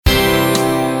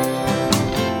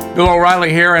Bill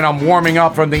O'Reilly here, and I'm warming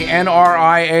up from the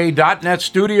NRIA.net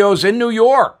studios in New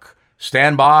York.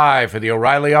 Stand by for the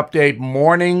O'Reilly Update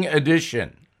Morning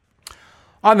Edition.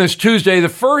 On this Tuesday, the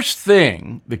first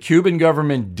thing the Cuban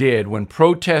government did when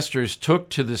protesters took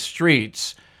to the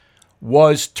streets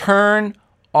was turn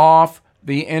off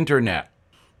the internet.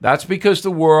 That's because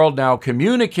the world now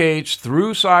communicates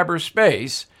through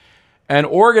cyberspace, and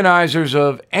organizers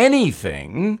of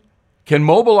anything can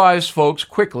mobilize folks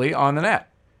quickly on the net.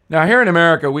 Now, here in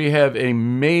America, we have a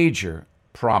major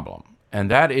problem,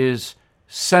 and that is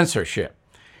censorship.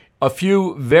 A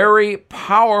few very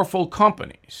powerful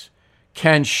companies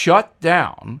can shut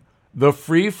down the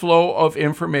free flow of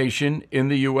information in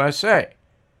the USA,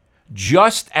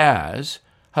 just as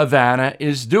Havana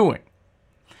is doing.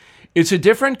 It's a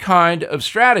different kind of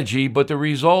strategy, but the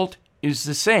result is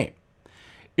the same.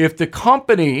 If the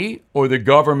company or the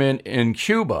government in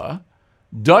Cuba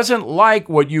doesn't like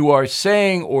what you are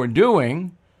saying or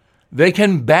doing, they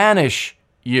can banish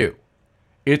you.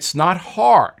 It's not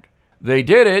hard. They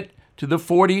did it to the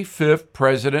 45th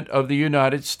President of the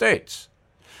United States.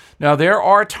 Now, there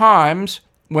are times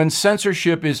when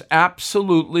censorship is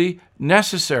absolutely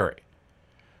necessary.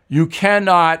 You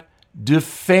cannot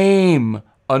defame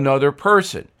another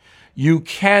person. You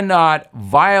cannot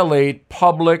violate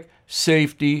public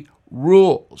safety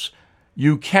rules.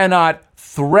 You cannot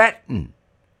threaten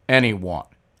anyone.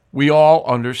 We all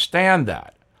understand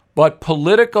that. But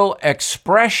political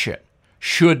expression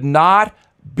should not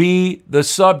be the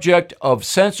subject of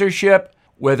censorship,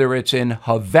 whether it's in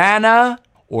Havana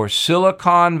or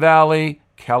Silicon Valley,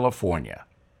 California.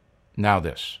 Now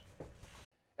this.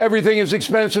 Everything is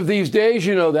expensive these days,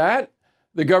 you know that.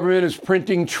 The government is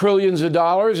printing trillions of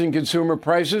dollars and consumer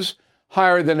prices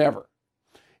higher than ever.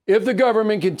 If the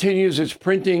government continues its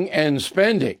printing and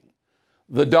spending,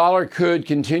 the dollar could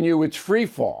continue its free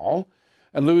fall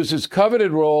and lose its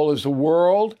coveted role as the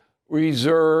world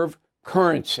reserve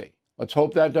currency. Let's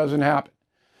hope that doesn't happen.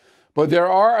 But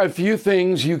there are a few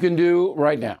things you can do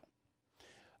right now.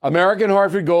 American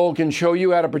Hartford Gold can show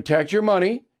you how to protect your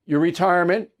money, your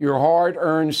retirement, your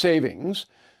hard-earned savings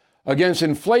against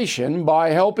inflation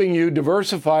by helping you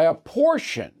diversify a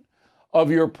portion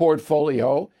of your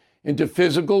portfolio into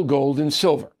physical gold and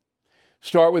silver.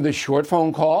 Start with a short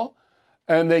phone call,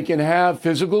 and they can have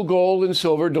physical gold and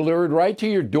silver delivered right to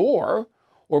your door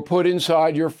or put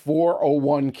inside your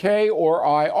 401k or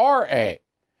IRA.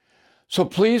 So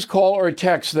please call or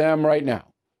text them right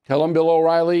now. Tell them Bill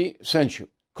O'Reilly sent you.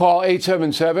 Call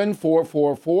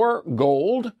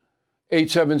 877-444-GOLD,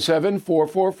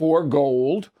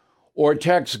 877-444-GOLD, or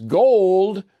text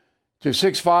GOLD to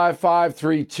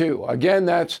 65532. Again,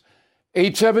 that's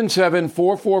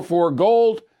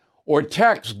 877-444-GOLD, or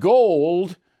text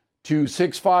GOLD to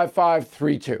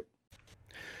 65532.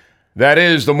 That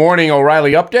is the Morning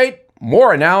O'Reilly Update.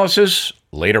 More analysis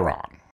later on.